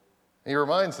 And he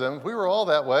reminds them, we were all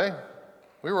that way.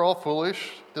 We were all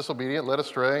foolish, disobedient, led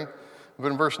astray.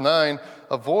 But in verse 9,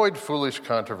 avoid foolish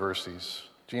controversies,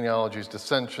 genealogies,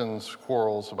 dissensions,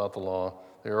 quarrels about the law.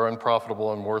 They are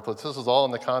unprofitable and worthless. This is all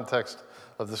in the context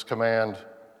of this command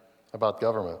about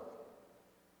government.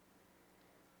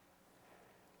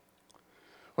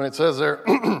 When it says there,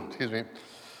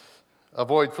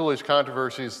 avoid foolish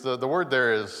controversies, the word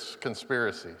there is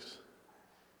conspiracies.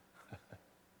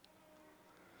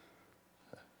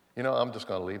 I'm just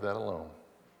going to leave that alone.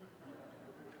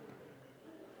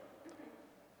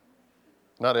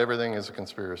 Not everything is a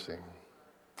conspiracy.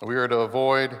 We are to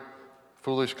avoid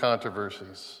foolish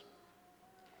controversies.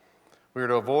 We are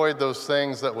to avoid those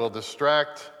things that will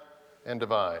distract and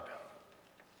divide.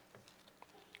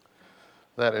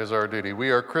 That is our duty. We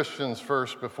are Christians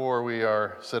first before we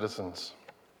are citizens.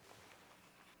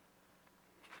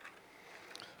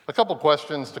 A couple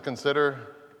questions to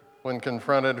consider when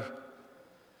confronted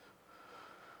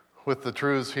with the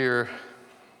truths here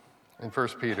in 1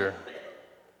 Peter.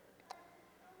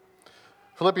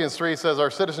 Philippians 3 says our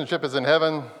citizenship is in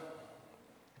heaven.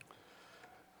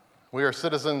 We are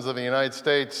citizens of the United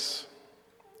States.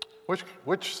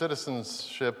 Which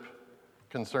citizenship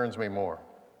concerns me more?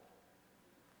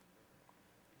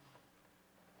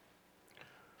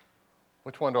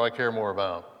 Which one do I care more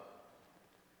about?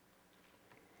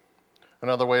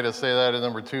 Another way to say that is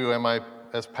number 2, am I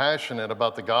as passionate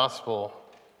about the gospel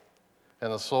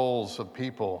and the souls of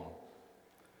people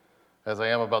as I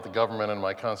am about the government and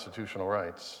my constitutional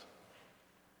rights?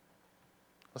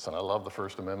 Listen, I love the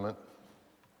First Amendment.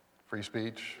 Free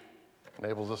speech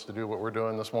enables us to do what we're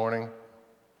doing this morning.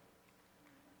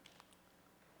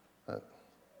 If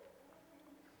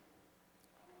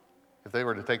they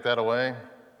were to take that away,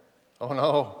 oh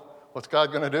no, What's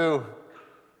God going to do?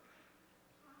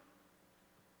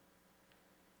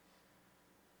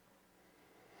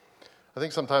 I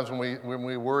think sometimes when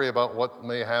we worry about what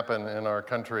may happen in our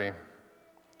country,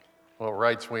 what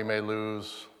rights we may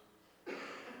lose,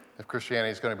 if Christianity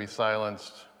is going to be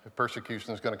silenced, if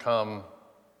persecution is going to come.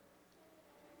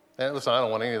 And listen, I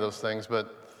don't want any of those things,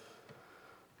 but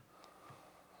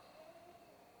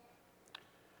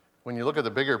when you look at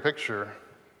the bigger picture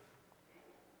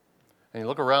and you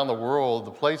look around the world,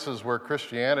 the places where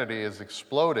Christianity is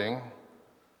exploding,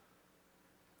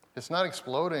 it's not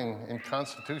exploding in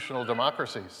constitutional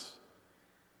democracies.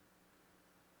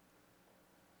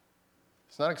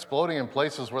 It's not exploding in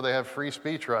places where they have free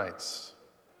speech rights.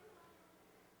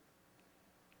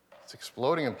 It's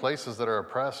exploding in places that are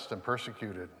oppressed and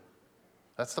persecuted.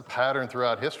 That's the pattern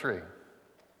throughout history.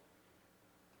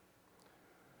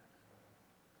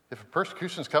 If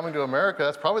persecution is coming to America,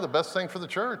 that's probably the best thing for the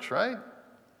church, right?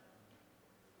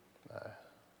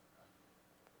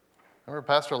 Remember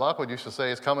Pastor Lockwood used to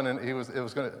say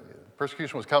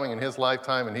persecution was coming in his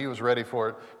lifetime and he was ready for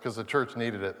it because the church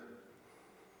needed it.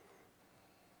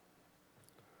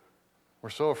 We're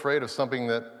so afraid of something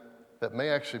that may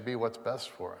actually be what's best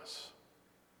for us.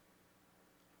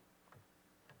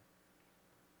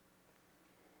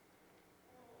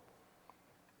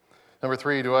 Number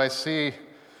 3, do I see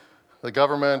the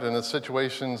government and the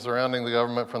situations surrounding the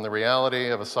government from the reality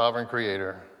of a sovereign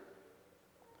creator?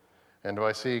 And do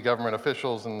I see government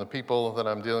officials and the people that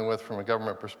I'm dealing with from a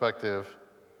government perspective,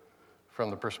 from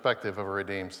the perspective of a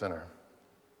redeemed sinner?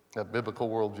 That biblical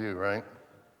worldview, right?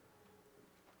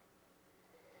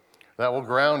 That will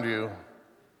ground you,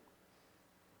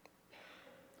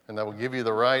 and that will give you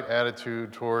the right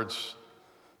attitude towards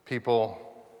people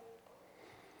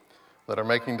that are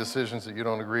making decisions that you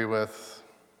don't agree with.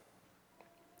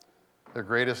 Their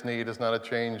greatest need is not a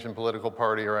change in political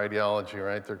party or ideology,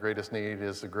 right? Their greatest need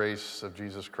is the grace of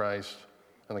Jesus Christ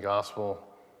and the gospel,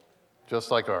 just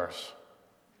like ours.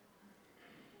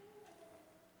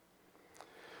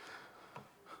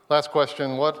 Last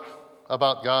question, what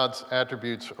about God's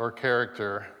attributes or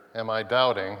character am I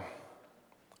doubting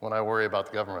when I worry about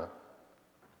the government?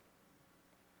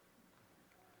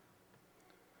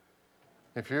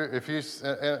 It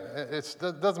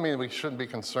doesn't mean we shouldn't be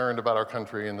concerned about our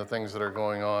country and the things that are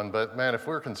going on, but man, if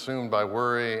we're consumed by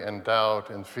worry and doubt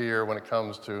and fear when it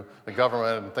comes to the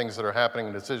government and things that are happening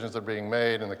and decisions that are being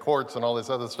made and the courts and all this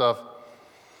other stuff,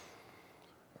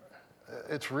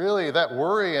 it's really, that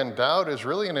worry and doubt is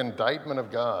really an indictment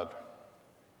of God.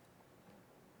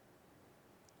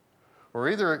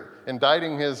 We're either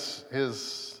indicting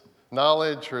his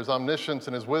knowledge or his omniscience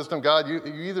and his wisdom. God,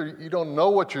 you don't know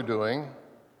what you're doing.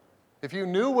 If you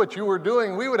knew what you were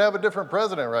doing, we would have a different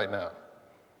president right now.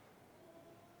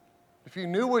 If you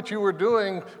knew what you were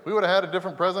doing, we would have had a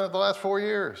different president the last 4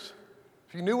 years.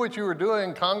 If you knew what you were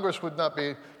doing, Congress would not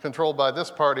be controlled by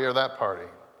this party or that party.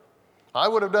 I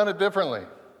would have done it differently.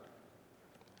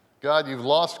 God, you've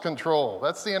lost control.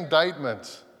 That's the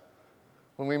indictment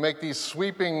when we make these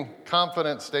sweeping,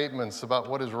 confident statements about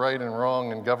what is right and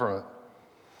wrong in government.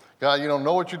 God, you don't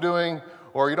know what you're doing,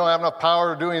 or you don't have enough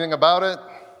power to do anything about it.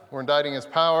 We're indicting his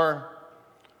power.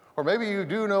 Or maybe you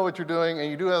do know what you're doing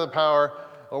and you do have the power,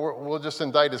 or we'll just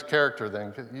indict his character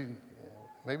then.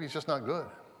 Maybe he's just not good.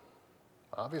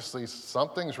 Obviously,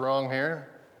 something's wrong here.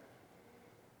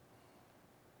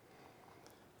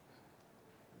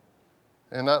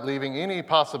 And not leaving any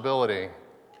possibility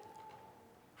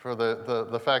for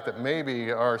the fact that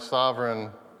maybe our sovereign,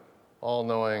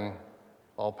 all-knowing,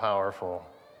 all-powerful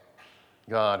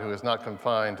God, who is not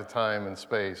confined to time and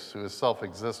space, who is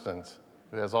self-existent,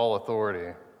 who has all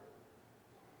authority,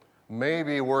 may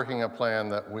be working a plan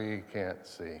that we can't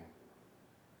see.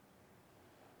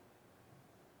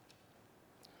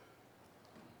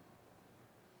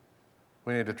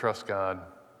 We need to trust God.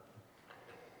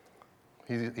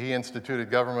 He instituted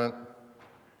government.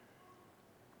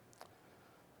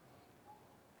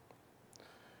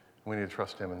 We need to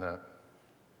trust him in that.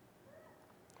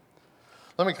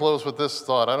 Let me close with this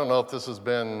thought. I don't know if this has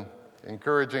been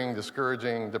encouraging,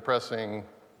 discouraging, depressing,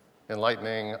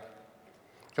 enlightening.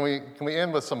 Can we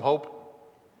end with some hope?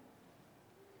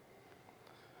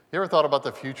 You ever thought about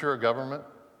the future of government?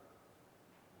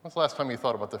 When's the last time you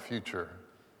thought about the future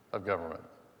of government?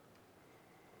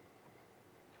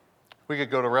 We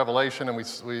could go to Revelation, and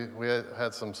we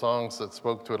had some songs that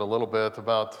spoke to it a little bit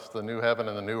about the new heaven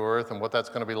and the new earth and what that's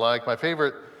going to be like. My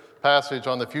favorite passage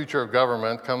on the future of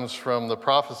government comes from the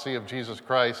prophecy of Jesus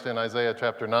Christ in Isaiah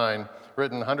chapter 9,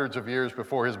 written hundreds of years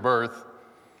before his birth.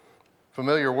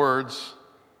 Familiar words,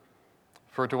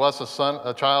 "For to us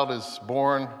a child is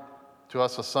born, To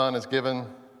us a son is given,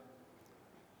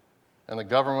 and the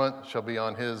government shall be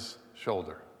on his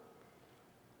shoulder.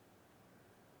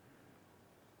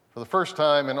 For the first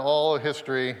time in all of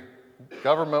history,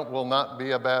 government will not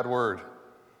be a bad word,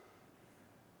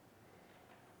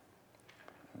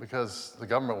 because the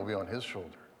government will be on his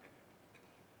shoulder.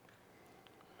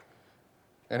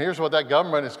 And here's what that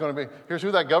government is going to be. Here's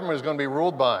who that government is going to be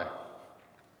ruled by.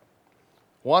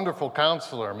 Wonderful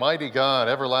Counselor, Mighty God,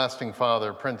 Everlasting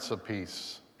Father, Prince of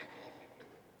Peace.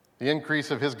 The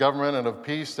increase of his government and of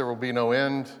peace there will be no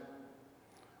end,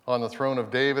 on the throne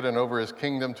of David and over his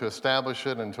kingdom, to establish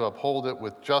it and to uphold it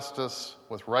with justice,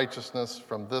 with righteousness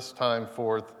from this time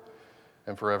forth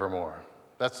and forevermore.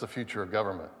 That's the future of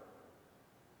government.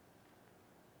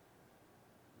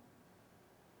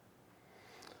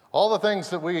 All the things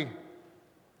that we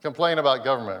complain about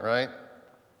government, right?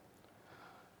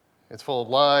 It's full of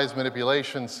lies,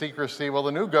 manipulation, secrecy. Well,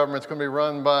 the new government's going to be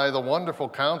run by the wonderful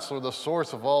Counselor, the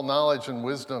source of all knowledge and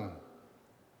wisdom.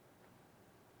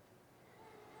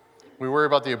 We worry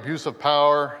about the abuse of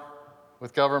power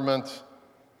with government.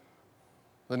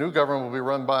 The new government will be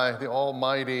run by the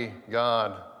Almighty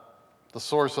God, the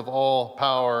source of all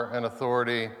power and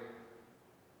authority.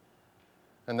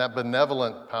 And that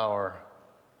benevolent power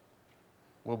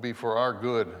will be for our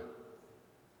good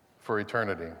for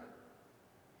eternity.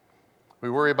 We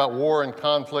worry about war and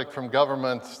conflict from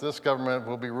governments. This government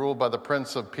will be ruled by the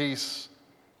Prince of Peace,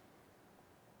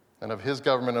 and of his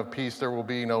government of peace there will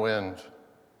be no end.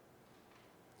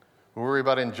 We worry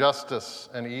about injustice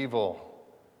and evil.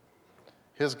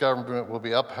 His government will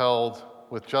be upheld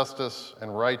with justice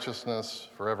and righteousness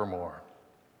forevermore.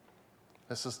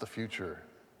 This is the future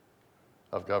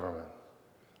of government.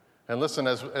 And listen,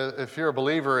 if you're a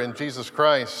believer in Jesus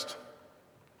Christ,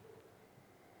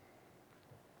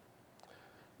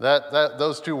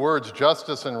 those two words,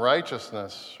 justice and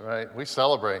righteousness, right? We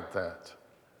celebrate that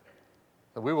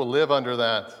we will live under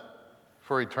that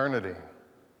for eternity.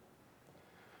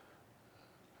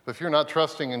 But if you're not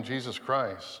trusting in Jesus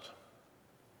Christ,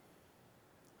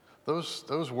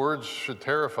 those words should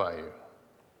terrify you.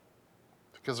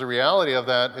 Because the reality of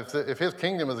that, if his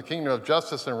kingdom is a kingdom of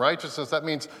justice and righteousness, that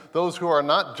means those who are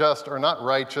not just or not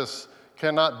righteous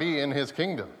cannot be in his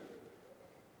kingdom.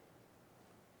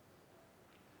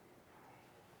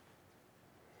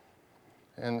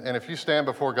 And if you stand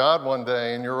before God one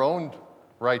day in your own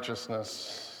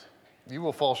righteousness, you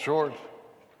will fall short.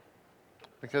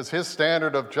 Because his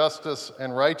standard of justice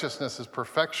and righteousness is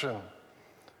perfection.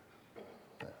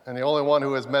 And the only one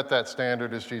who has met that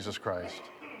standard is Jesus Christ.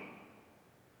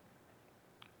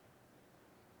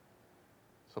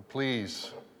 So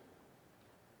please,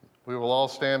 we will all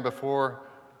stand before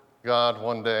God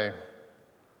one day.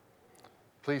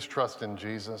 Please trust in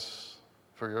Jesus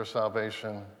for your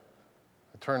salvation.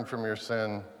 Turn from your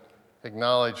sin.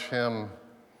 Acknowledge him,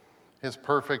 his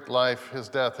perfect life, his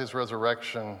death, his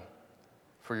resurrection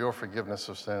for your forgiveness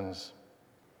of sins.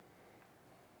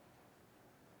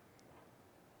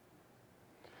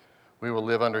 We will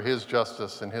live under his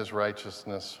justice and his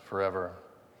righteousness forever.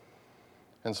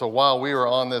 And so while we are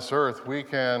on this earth, we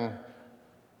can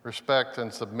respect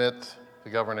and submit to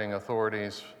governing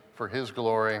authorities for his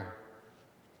glory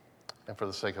and for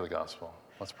the sake of the gospel.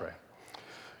 Let's pray.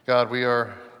 God, we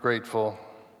are grateful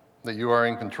that you are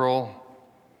in control.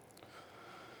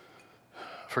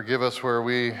 Forgive us where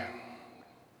we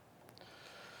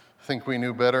think we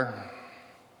knew better.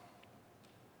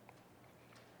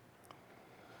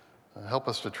 Help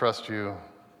us to trust you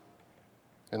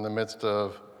in the midst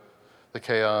of the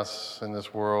chaos in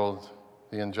this world,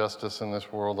 the injustice in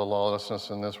this world, the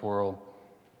lawlessness in this world.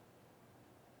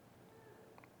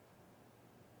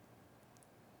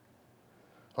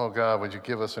 Oh God, would you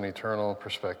give us an eternal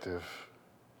perspective,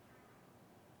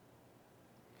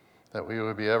 that we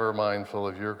would be ever mindful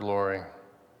of your glory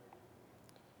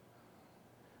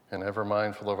and ever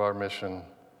mindful of our mission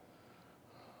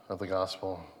of the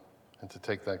gospel, and to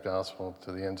take that gospel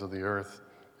to the ends of the earth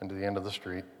and to the end of the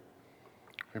street.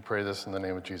 We pray this in the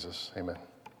name of Jesus. Amen.